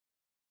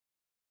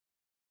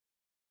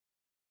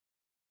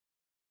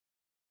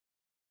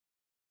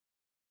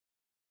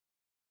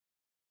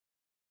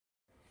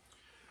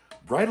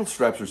Bridle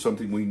straps are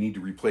something we need to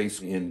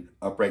replace in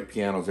upright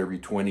pianos every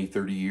 20,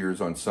 30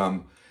 years on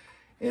some.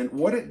 And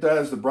what it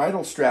does, the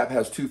bridle strap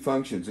has two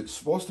functions. It's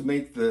supposed to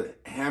make the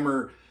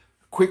hammer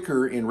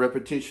quicker in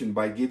repetition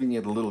by giving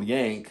it a little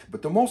yank.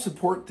 But the most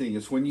important thing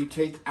is when you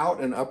take out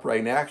an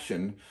upright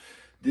action,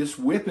 this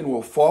whipping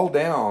will fall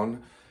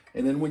down,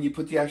 and then when you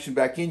put the action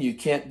back in, you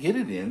can't get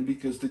it in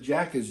because the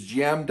jack is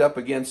jammed up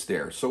against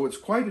there. So it's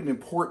quite an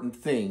important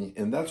thing,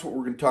 and that's what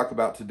we're going to talk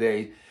about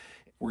today.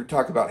 We're going to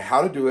talk about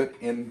how to do it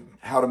and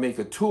how to make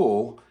a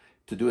tool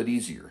to do it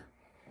easier.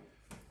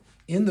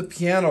 In the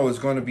piano is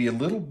going to be a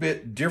little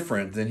bit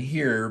different than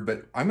here,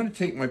 but I'm going to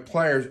take my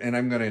pliers and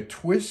I'm going to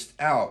twist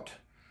out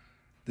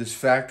this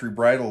factory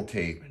bridle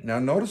tape. Now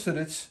notice that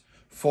it's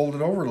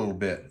folded over a little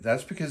bit.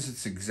 That's because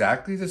it's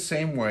exactly the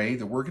same way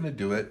that we're going to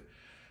do it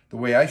the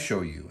way I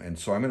show you. And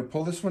so I'm going to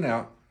pull this one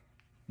out.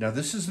 Now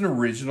this is an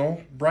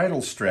original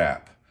bridle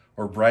strap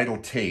or bridle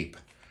tape.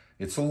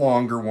 It's a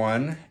longer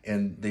one,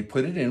 and they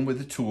put it in with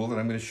a tool that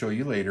I'm going to show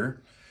you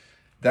later.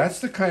 That's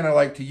the kind I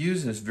like to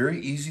use, and it's very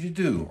easy to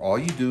do. All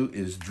you do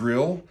is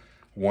drill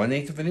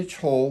 1/8 of an inch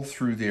hole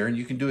through there, and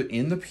you can do it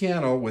in the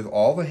piano with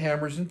all the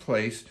hammers in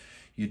place.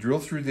 You drill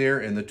through there,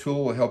 and the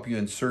tool will help you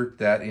insert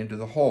that into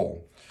the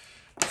hole.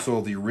 So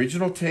the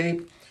original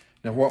tape,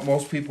 now what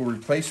most people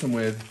replace them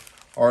with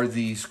are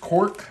these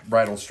Cork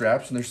bridle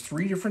straps, and there's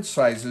 3 different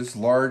sizes,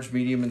 large,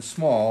 medium, and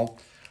small.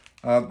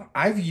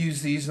 I've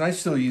used these, and I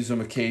still use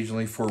them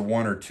occasionally for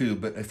 1 or 2,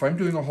 but if I'm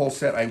doing a whole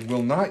set, I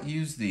will not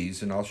use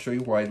these, and I'll show you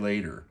why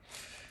later.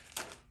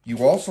 You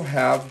also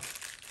have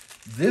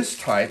this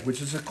type,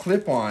 which is a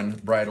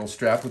clip-on bridle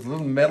strap with a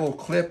little metal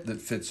clip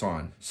that fits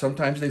on.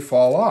 Sometimes they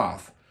fall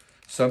off.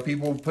 Some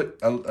people put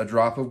a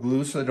drop of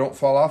glue so they don't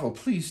fall off. Oh,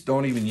 please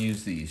don't even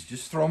use these.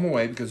 Just throw them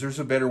away because there's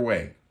a better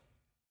way.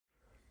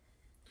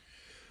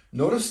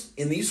 Notice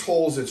in these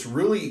holes, it's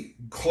really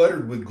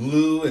cluttered with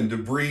glue and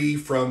debris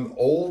from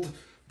old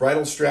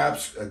bridle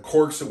straps,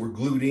 corks that were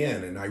glued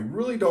in, and I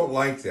really don't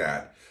like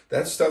that.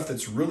 That's stuff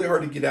that's really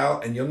hard to get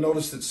out, and you'll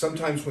notice that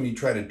sometimes when you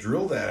try to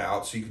drill that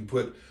out so you can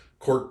put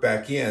cork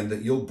back in,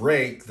 that you'll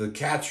break the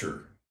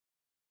catcher.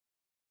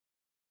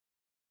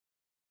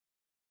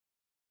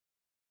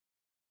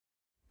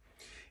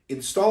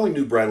 Installing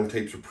new bridle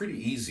tapes are pretty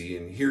easy,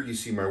 and here you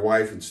see my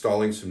wife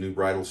installing some new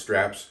bridle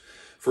straps.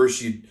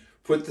 First, you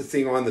put the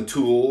thing on the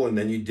tool, and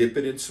then you dip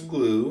it in some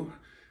glue,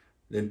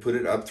 then put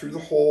it up through the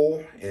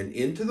hole and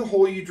into the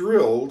hole you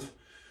drilled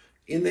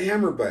in the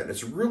hammer button.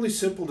 It's really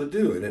simple to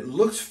do, and it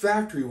looks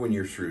factory when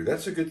you're through.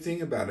 That's a good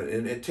thing about it,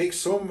 and it takes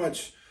so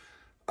much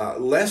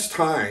less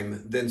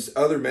time than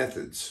other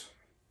methods.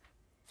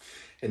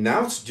 And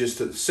now it's just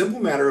a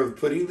simple matter of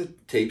putting the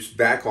tapes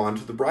back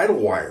onto the bridle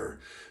wire.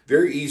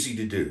 Very easy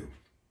to do.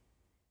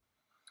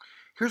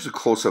 Here's a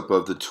close-up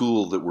of the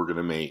tool that we're going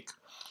to make.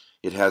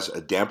 It has a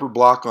damper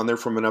block on there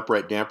from an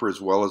upright damper as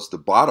well as the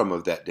bottom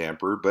of that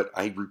damper, but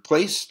I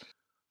replaced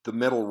the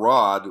metal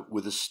rod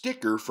with a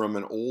sticker from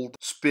an old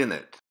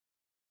spinet.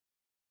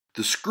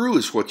 The screw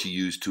is what you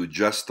use to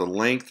adjust the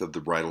length of the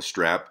bridle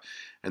strap,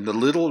 and the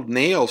little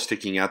nail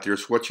sticking out there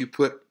is what you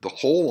put the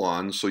hole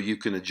on so you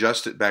can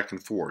adjust it back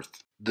and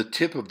forth. The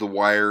tip of the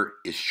wire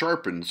is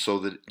sharpened so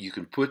that you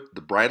can put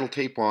the bridle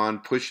tape on,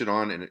 push it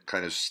on, and it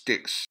kind of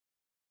sticks.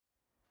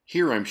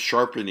 Here I'm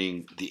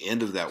sharpening the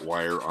end of that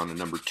wire on a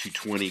number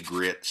 220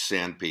 grit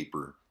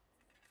sandpaper.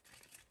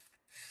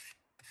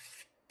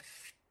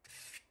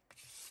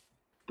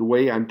 The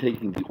way I'm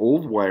taking the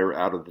old wire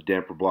out of the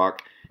damper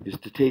block is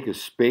to take a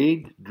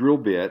spade drill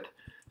bit,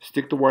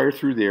 stick the wire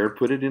through there,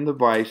 put it in the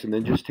vise, and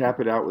then just tap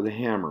it out with a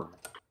hammer.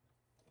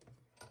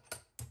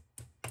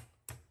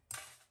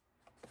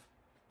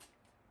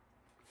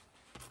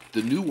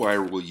 The new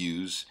wire we'll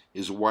use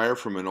is a wire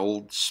from an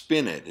old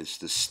spinet. It's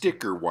the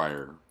sticker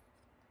wire.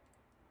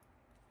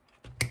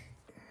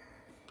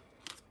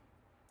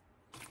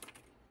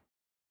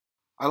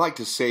 I like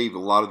to save a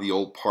lot of the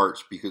old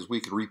parts because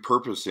we can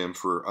repurpose them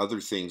for other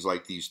things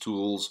like these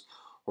tools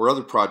or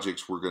other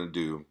projects we're going to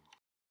do.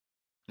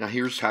 Now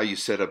here's how you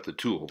set up the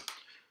tool.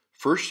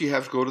 First you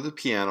have to go to the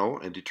piano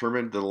and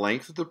determine the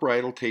length of the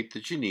bridle tape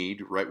that you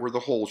need, right where the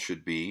hole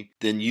should be.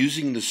 Then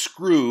using the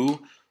screw,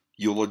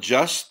 you'll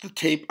adjust the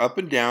tape up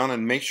and down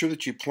and make sure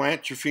that you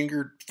plant your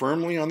finger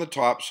firmly on the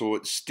top so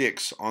it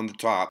sticks on the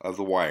top of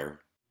the wire.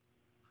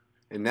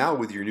 And now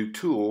with your new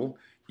tool,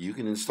 you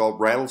can install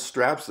bridle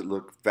straps that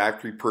look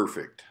factory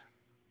perfect.